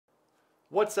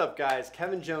What's up guys,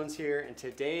 Kevin Jones here, and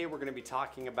today we're going to be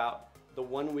talking about the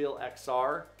Onewheel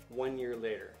XR 1 year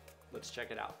later. Let's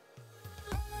check it out.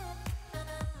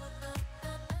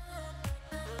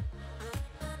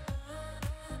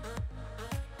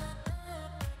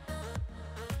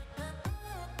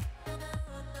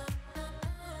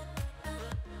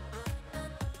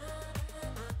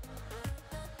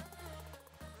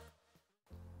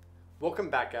 Welcome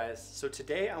back guys. So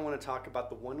today I want to talk about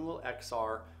the Onewheel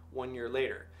XR 1 year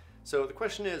later. So the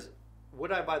question is,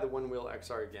 would I buy the Onewheel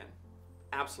XR again?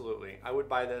 Absolutely, I would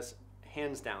buy this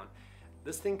hands down.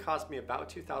 This thing cost me about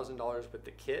 $2,000 with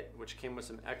the kit, which came with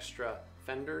some extra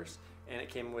fenders, and it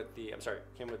came with the,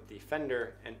 came with the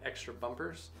fender and extra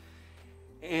bumpers.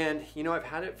 And you know, I've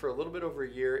had it for a little bit over a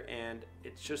year and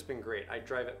it's just been great. I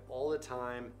drive it all the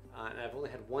time, and I've only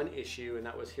had one issue, and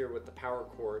that was here with the power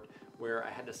cord where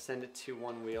I had to send it to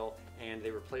Onewheel and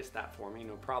they replaced that for me,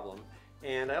 no problem.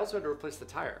 And I also had to replace the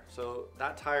tire. So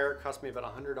that tire cost me about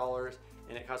 $100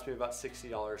 and it cost me about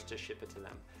 $60 to ship it to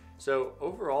them. So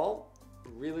overall,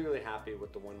 really happy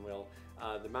with the Onewheel.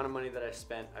 The amount of money that I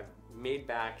spent, I've made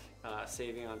back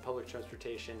saving on public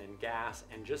transportation and gas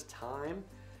and just time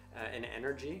and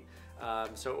energy.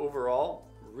 So overall,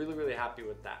 really happy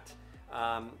with that.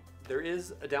 There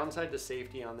is a downside to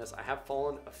safety on this. I have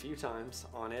fallen a few times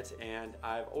on it, and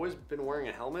I've always been wearing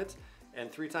a helmet,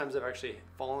 and 3 times I've actually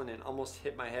fallen and almost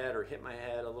hit my head or hit my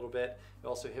head a little bit. It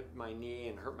also hit my knee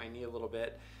and hurt my knee a little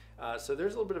bit. So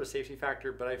there's a little bit of a safety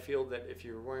factor, but I feel that if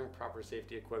you're wearing proper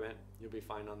safety equipment, you'll be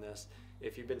fine on this.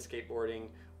 If you've been skateboarding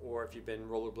or if you've been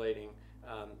rollerblading,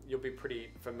 you'll be pretty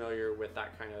familiar with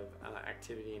that kind of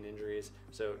activity and injuries.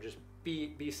 So just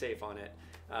be safe on it.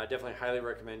 Definitely highly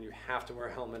recommend you have to wear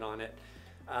a helmet on it.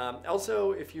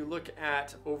 Also, if you look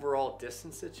at overall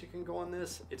distance that you can go on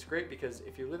this, it's great because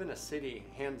if you live in a city,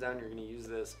 hands down, you're going to use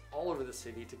this all over the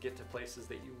city to get to places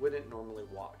that you wouldn't normally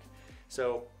walk.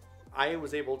 So I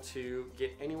was able to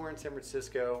get anywhere in San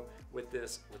Francisco with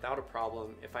this without a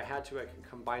problem. If I had to, I could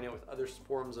combine it with other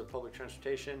forms of public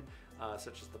transportation,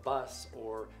 such as the bus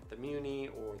or the Muni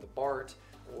or the BART,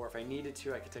 or if I needed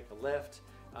to, I could take a Lyft.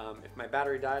 If my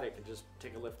battery died, I could just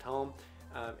take a Lyft home.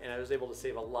 And I was able to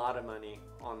save a lot of money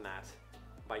on that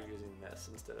by using this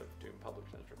instead of doing public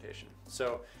transportation.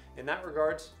 So in that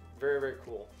regards, very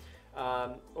cool.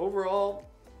 Overall,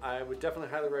 I would definitely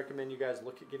highly recommend you guys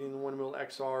look at getting the Onewheel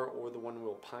XR or the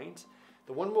Onewheel Pint.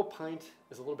 The Onewheel Pint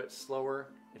is a little bit slower.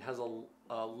 It has a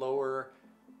lower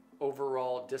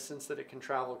overall distance that it can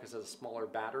travel because it has a smaller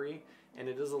battery, and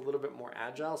it is a little bit more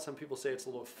agile. Some people say it's a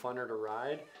little funner to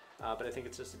ride, but I think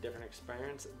it's just a different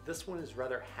experience. This one is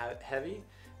rather heavy.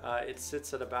 It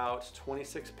sits at about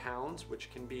 26 pounds,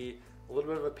 which can be a little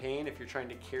bit of a pain if you're trying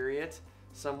to carry it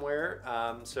somewhere.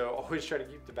 So always try to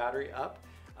keep the battery up.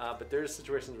 But there's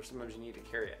situations where sometimes you need to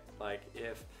carry it. Like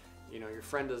if your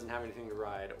friend doesn't have anything to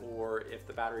ride, or if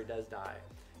the battery does die,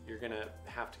 you're gonna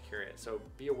have to carry it. So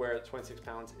be aware that 26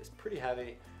 pounds is pretty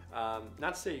heavy.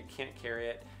 Not to say you can't carry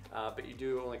it, but you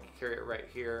do only carry it right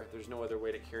here. There's no other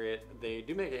way to carry it. They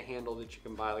do make a handle that you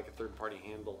can buy, like a third-party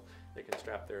handle that can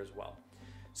strap there as well.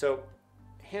 So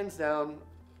hands down,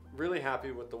 really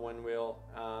happy with the Onewheel.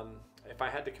 If I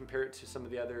had to compare it to some of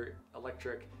the other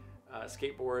electric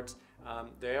skateboards,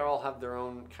 they all have their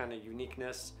own kind of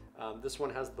uniqueness. This one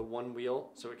has the one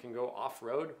wheel, so it can go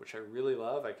off-road, which I really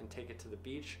love. I can take it to the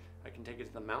beach, I can take it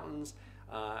to the mountains,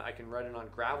 I can ride it on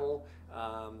gravel.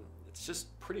 It's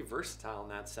just pretty versatile in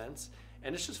that sense,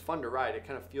 and it's just fun to ride. It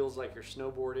kind of feels like you're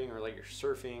snowboarding or like you're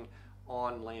surfing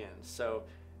on land, so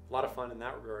a lot of fun in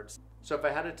that regards. So if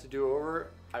I had it to do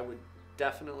over, I would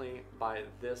definitely buy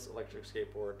this electric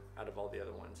skateboard out of all the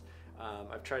other ones.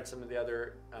 I've tried some of the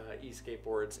other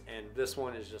e-skateboards, and this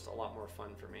one is just a lot more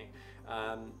fun for me.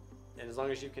 And as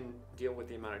long as you can deal with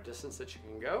the amount of distance that you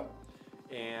can go,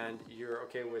 and you're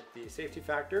okay with the safety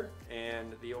factor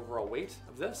and the overall weight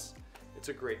of this, it's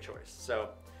a great choice. So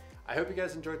I hope you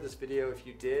guys enjoyed this video. If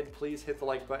you did, please hit the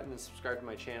like button and subscribe to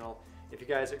my channel. If you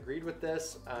guys agreed with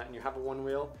this and you have a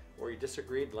Onewheel, or you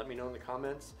disagreed, let me know in the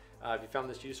comments. If you found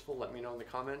this useful, let me know in the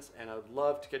comments, and I would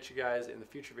love to catch you guys in the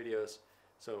future videos.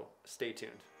 So stay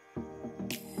tuned.